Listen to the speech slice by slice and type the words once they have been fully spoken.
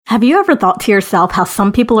Have you ever thought to yourself how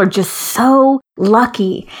some people are just so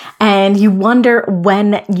lucky and you wonder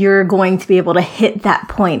when you're going to be able to hit that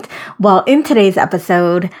point? Well, in today's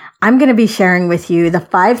episode, I'm going to be sharing with you the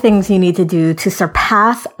 5 things you need to do to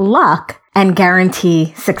surpass luck and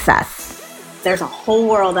guarantee success. There's a whole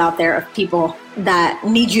world out there of people that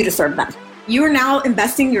need you to serve them. You are now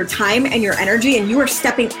investing your time and your energy, and you are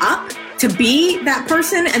stepping up to be that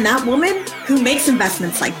person and that woman who makes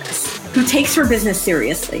investments like this, who takes her business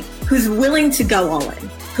seriously, who's willing to go all in,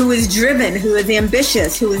 who is driven, who is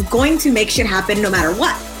ambitious, who is going to make shit happen no matter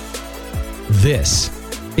what. This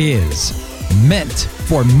is Meant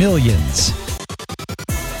for Millions.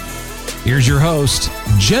 Here's your host,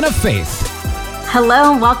 Jenna Faith.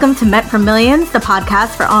 Hello and welcome to Meant for Millions, the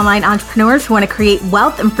podcast for online entrepreneurs who want to create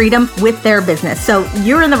wealth and freedom with their business. So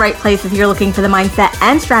you're in the right place if you're looking for the mindset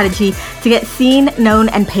and strategy to get seen, known,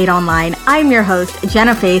 and paid online. I'm your host,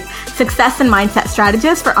 Jenna Faith, success and mindset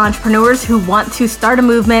strategist for entrepreneurs who want to start a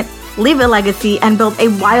movement, leave a legacy, and build a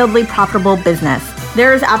wildly profitable business.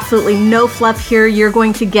 There is absolutely no fluff here. You're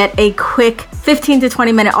going to get a quick 15 to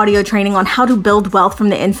 20 minute audio training on how to build wealth from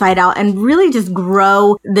the inside out and really just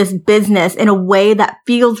grow this business in a way that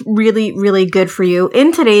feels really, really good for you.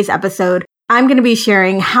 In today's episode, I'm going to be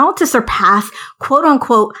sharing how to surpass quote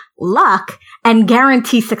unquote luck and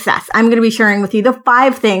guarantee success. I'm going to be sharing with you the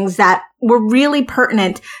 5 things that were really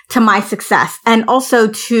pertinent to my success and also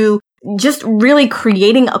to just really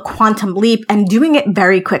creating a quantum leap and doing it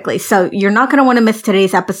very quickly. So you're not going to want to miss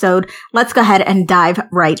today's episode. Let's go ahead and dive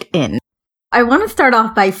right in. I want to start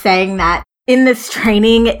off by saying that in this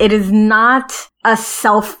training, it is not a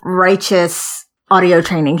self-righteous audio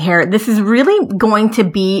training here. This is really going to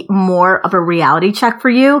be more of a reality check for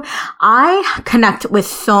you. I connect with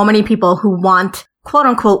so many people who want quote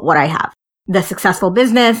unquote what I have. The successful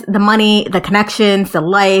business, the money, the connections, the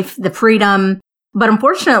life, the freedom. But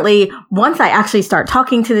unfortunately, once I actually start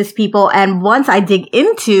talking to these people and once I dig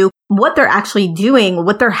into what they're actually doing,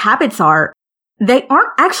 what their habits are, they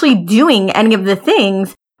aren't actually doing any of the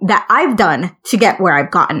things that I've done to get where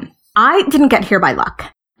I've gotten. I didn't get here by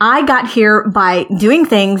luck. I got here by doing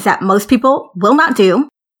things that most people will not do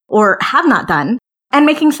or have not done and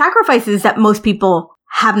making sacrifices that most people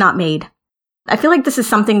have not made. I feel like this is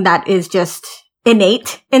something that is just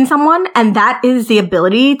innate in someone, and that is the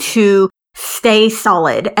ability to stay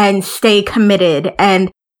solid and stay committed and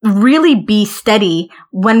really be steady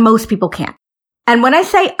when most people can't. And when I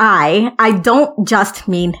say I don't just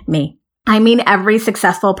mean me. I mean every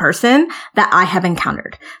successful person that I have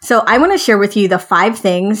encountered. So I want to share with you the 5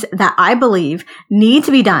 things that I believe need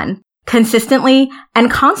to be done consistently and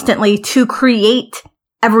constantly to create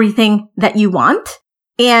everything that you want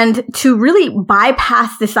and to really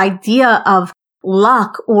bypass this idea of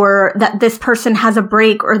luck or that this person has a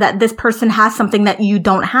break or that this person has something that you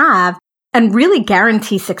don't have and really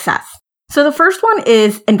guarantee success. So the first one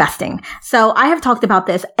is investing. So I have talked about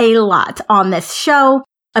this a lot on this show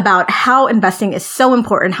about how investing is so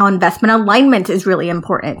important, how investment alignment is really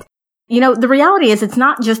important. You know, the reality is it's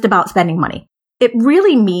not just about spending money. It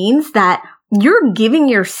really means that you're giving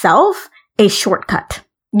yourself a shortcut.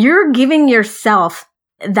 You're giving yourself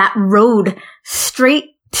that road straight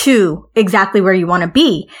to exactly where you want to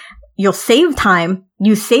be. You'll save time,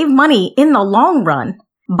 you save money in the long run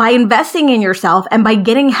by investing in yourself and by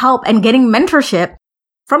getting help and getting mentorship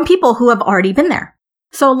from people who have already been there.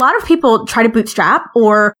 So a lot of people try to bootstrap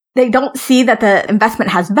or they don't see that the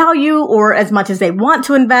investment has value or as much as they want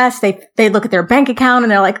to invest. They look at their bank account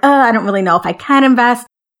and they're like, I don't really know if I can invest.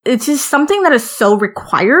 It's just something that is so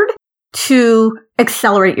required to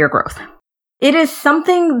accelerate your growth. It is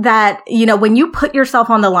something that, you know, when you put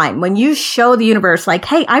yourself on the line, when you show the universe like,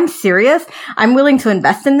 hey, I'm serious, I'm willing to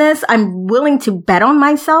invest in this, I'm willing to bet on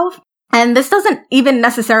myself. And this doesn't even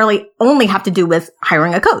necessarily only have to do with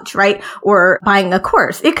hiring a coach, right? Or buying a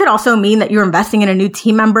course. It could also mean that you're investing in a new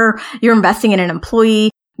team member, you're investing in an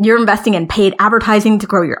employee, you're investing in paid advertising to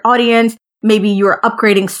grow your audience. Maybe you're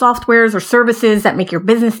upgrading softwares or services that make your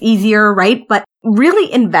business easier, right? But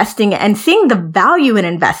really investing and seeing the value in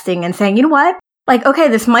investing and saying, you know what? Like, okay,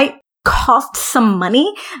 this might cost some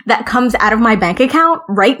money that comes out of my bank account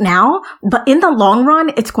right now, but in the long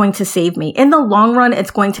run, it's going to save me. In the long run, it's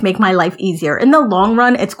going to make my life easier. In the long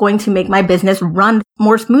run, it's going to make my business run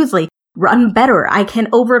more smoothly, run better. I can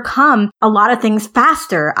overcome a lot of things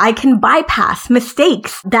faster. I can bypass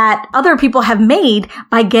mistakes that other people have made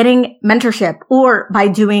by getting mentorship or by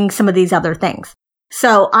doing some of these other things.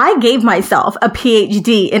 So I gave myself a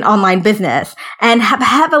PhD in online business and have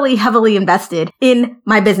heavily invested in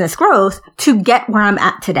my business growth to get where I'm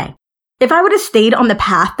at today. If I would have stayed on the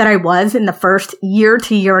path that I was in the first year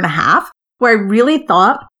to year and a half, where I really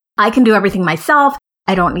thought I can do everything myself.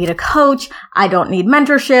 I don't need a coach. I don't need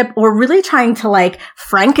mentorship, or really trying to like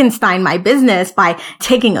Frankenstein my business by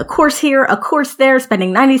taking a course here, a course there,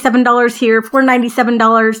 spending $97 here for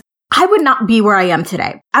 $97. I would not be where I am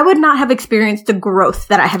today. I would not have experienced the growth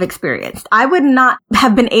that I have experienced. I would not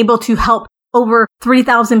have been able to help over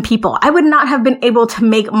 3,000 people. I would not have been able to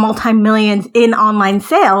make multi-millions in online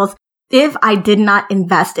sales if I did not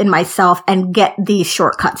invest in myself and get these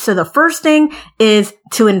shortcuts. So the first thing is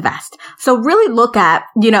to invest. So really look at,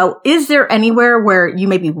 is there anywhere where you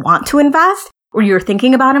maybe want to invest, or you're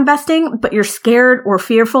thinking about investing, but you're scared or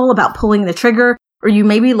fearful about pulling the trigger, or you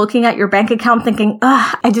may be looking at your bank account thinking,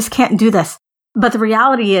 I just can't do this. But the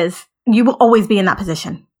reality is you will always be in that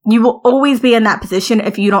position. You will always be in that position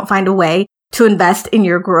if you don't find a way to invest in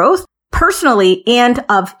your growth personally and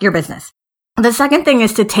of your business. The second thing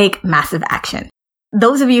is to take massive action.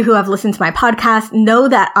 Those of you who have listened to my podcast know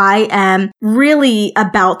that I am really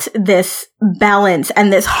about this balance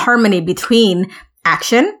and this harmony between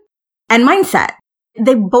action and mindset.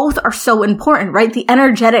 They both are so important, right? The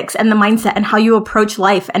energetics and the mindset and how you approach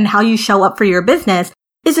life and how you show up for your business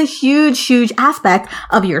is a huge, huge aspect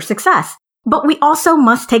of your success. But we also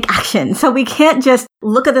must take action. So we can't just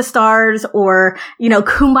look at the stars or,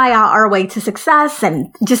 kumbaya our way to success and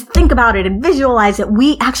just think about it and visualize it.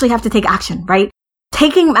 We actually have to take action, right?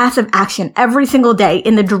 Taking massive action every single day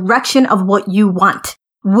in the direction of what you want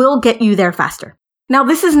will get you there faster. Now,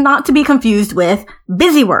 this is not to be confused with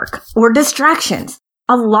busy work or distractions.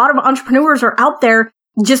 A lot of entrepreneurs are out there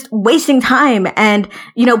just wasting time and,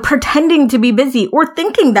 pretending to be busy or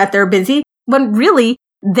thinking that they're busy when really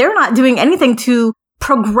they're not doing anything to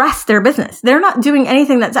progress their business. They're not doing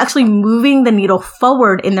anything that's actually moving the needle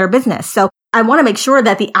forward in their business. So I want to make sure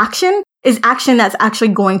that the action is action that's actually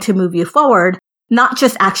going to move you forward, not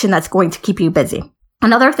just action that's going to keep you busy.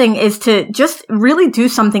 Another thing is to just really do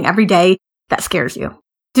something every day that scares you.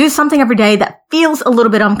 Do something every day that feels a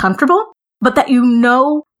little bit uncomfortable, but that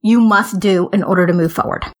you must do in order to move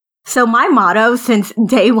forward. So my motto since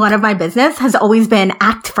day one of my business has always been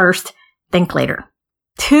act first, think later.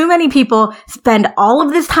 Too many people spend all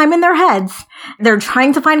of this time in their heads. They're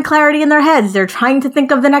trying to find clarity in their heads. They're trying to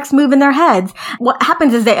think of the next move in their heads. What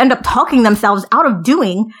happens is they end up talking themselves out of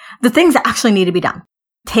doing the things that actually need to be done.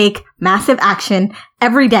 Take massive action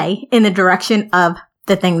every day in the direction of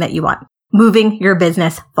the thing that you want, moving your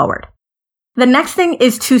business forward. The next thing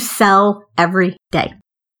is to sell every day.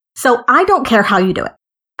 So I don't care how you do it.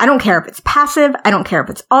 I don't care if it's passive. I don't care if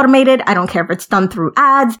it's automated. I don't care if it's done through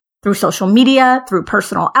ads, through social media, through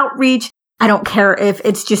personal outreach. I don't care if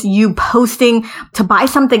it's just you posting to buy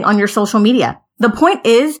something on your social media. The point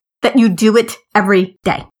is that you do it every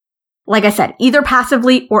day. Like I said, either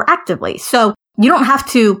passively or actively. So you don't have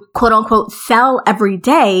to quote unquote sell every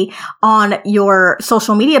day on your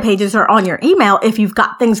social media pages or on your email if you've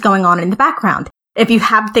got things going on in the background. If you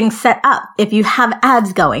have things set up, if you have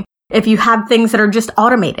ads going, if you have things that are just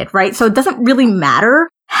automated, right? So it doesn't really matter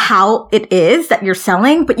how it is that you're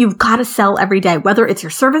selling, but you've got to sell every day, whether it's your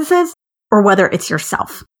services or whether it's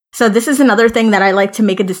yourself. So this is another thing that I like to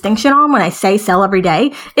make a distinction on when I say sell every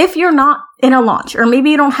day. If you're not in a launch, or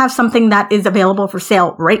maybe you don't have something that is available for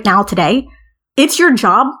sale right now today, it's your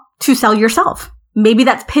job to sell yourself. Maybe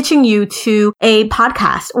that's pitching you to a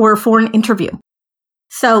podcast or for an interview.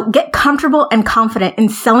 So get comfortable and confident in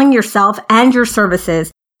selling yourself and your services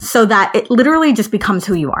so that it literally just becomes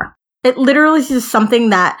who you are. It literally is just something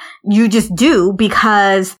that you just do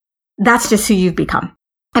because that's just who you've become.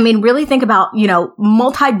 I mean, really think about,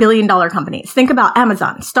 multi-billion-dollar companies. Think about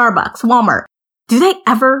Amazon, Starbucks, Walmart. Do they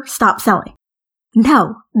ever stop selling?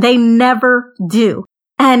 No, they never do.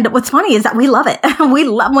 And what's funny is that we love it. We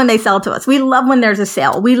love when they sell to us. We love when there's a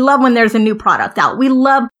sale. We love when there's a new product out. We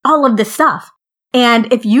love all of this stuff.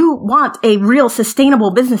 And if you want a real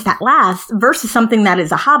sustainable business that lasts versus something that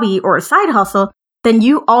is a hobby or a side hustle, then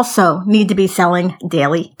you also need to be selling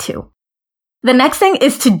daily too. The next thing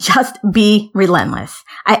is to just be relentless.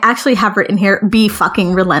 I actually have written here, be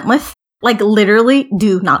fucking relentless. Like literally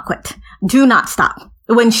do not quit. Do not stop.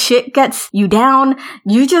 When shit gets you down,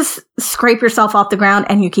 you just scrape yourself off the ground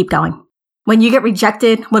and you keep going. When you get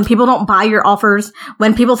rejected, when people don't buy your offers,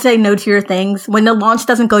 when people say no to your things, when the launch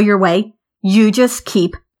doesn't go your way, you just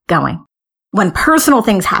keep going. When personal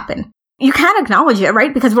things happen, you can't acknowledge it,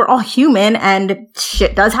 right? Because we're all human and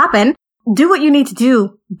shit does happen. Do what you need to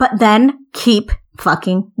do, but then keep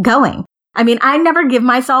fucking going. I mean, I never give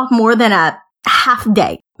myself more than a half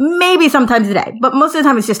day, maybe sometimes a day, but most of the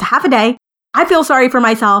time it's just a half a day. I feel sorry for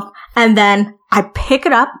myself and then I pick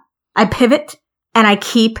it up, I pivot, and I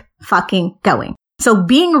keep fucking going. So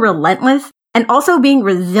being relentless and also being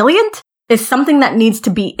resilient is something that needs to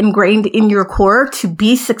be ingrained in your core to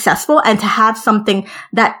be successful and to have something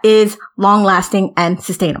that is long lasting and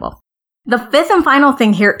sustainable. The fifth and final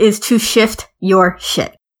thing here is to shift your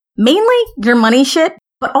shit. Mainly your money shit,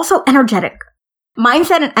 but also energetic.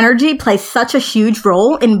 Mindset and energy play such a huge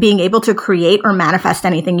role in being able to create or manifest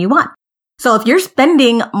anything you want. So if you're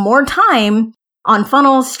spending more time on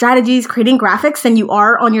funnels, strategies, creating graphics than you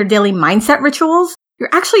are on your daily mindset rituals, you're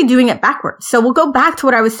actually doing it backwards. So we'll go back to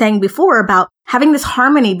what I was saying before about having this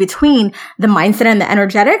harmony between the mindset and the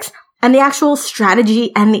energetics and the actual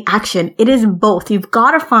strategy and the action. It is both. You've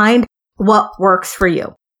got to find what works for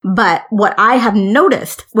you. But what I have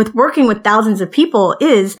noticed with working with thousands of people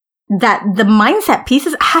is that the mindset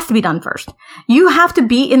pieces has to be done first. You have to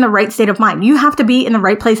be in the right state of mind. You have to be in the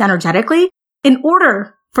right place energetically in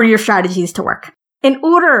order for your strategies to work, in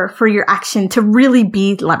order for your action to really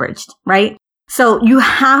be leveraged, right? So you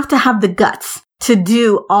have to have the guts to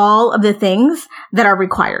do all of the things that are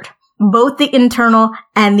required, both the internal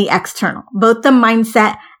and the external, both the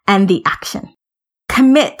mindset and the action.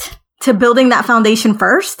 Commit to building that foundation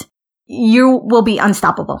first. You will be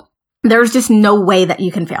unstoppable. There's just no way that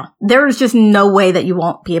you can fail. There is just no way that you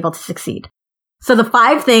won't be able to succeed. So the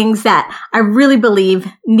 5 things that I really believe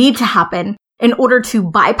need to happen in order to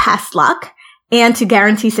bypass luck and to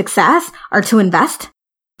guarantee success are to invest,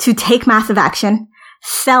 to take massive action,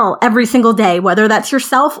 sell every single day, whether that's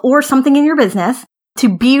yourself or something in your business,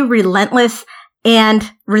 to be relentless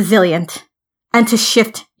and resilient, and to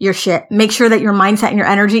shift your shit. Make sure that your mindset and your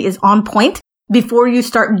energy is on point before you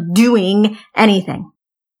start doing anything.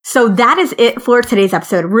 So that is it for today's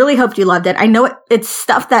episode. Really hope you loved it. I know it's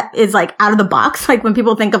stuff that is like out of the box. Like when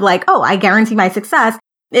people think of like, oh, I guarantee my success,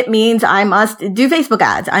 it means I must do Facebook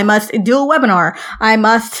ads. I must do a webinar. I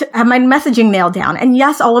must have my messaging nailed down. And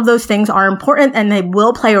yes, all of those things are important and they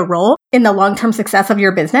will play a role in the long-term success of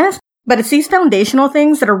your business. But it's these foundational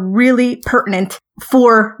things that are really pertinent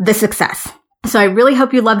for the success. So I really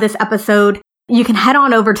hope you love this episode. You can head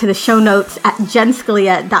on over to the show notes at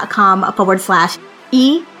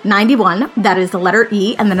jenscalia.com/E91. That is the letter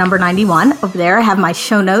E and the number 91. Over there, I have my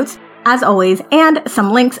show notes, as always, and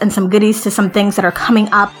some links and some goodies to some things that are coming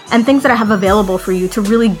up and things that I have available for you to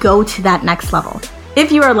really go to that next level.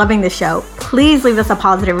 If you are loving the show, please leave us a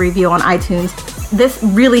positive review on iTunes. This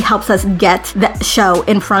really helps us get the show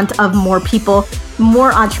in front of more people,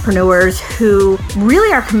 more entrepreneurs who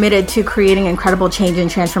really are committed to creating incredible change and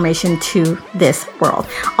transformation to this world.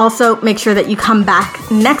 Also, make sure that you come back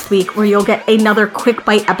next week where you'll get another quick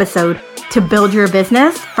bite episode to build your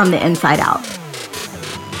business from the inside out.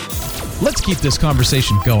 Let's keep this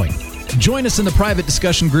conversation going. Join us in the private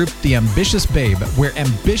discussion group, The Ambitious Babe, where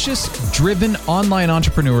ambitious, driven online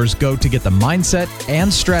entrepreneurs go to get the mindset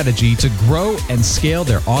and strategy to grow and scale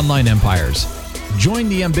their online empires. Join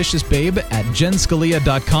The Ambitious Babe at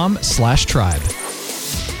jenscalia.com/tribe.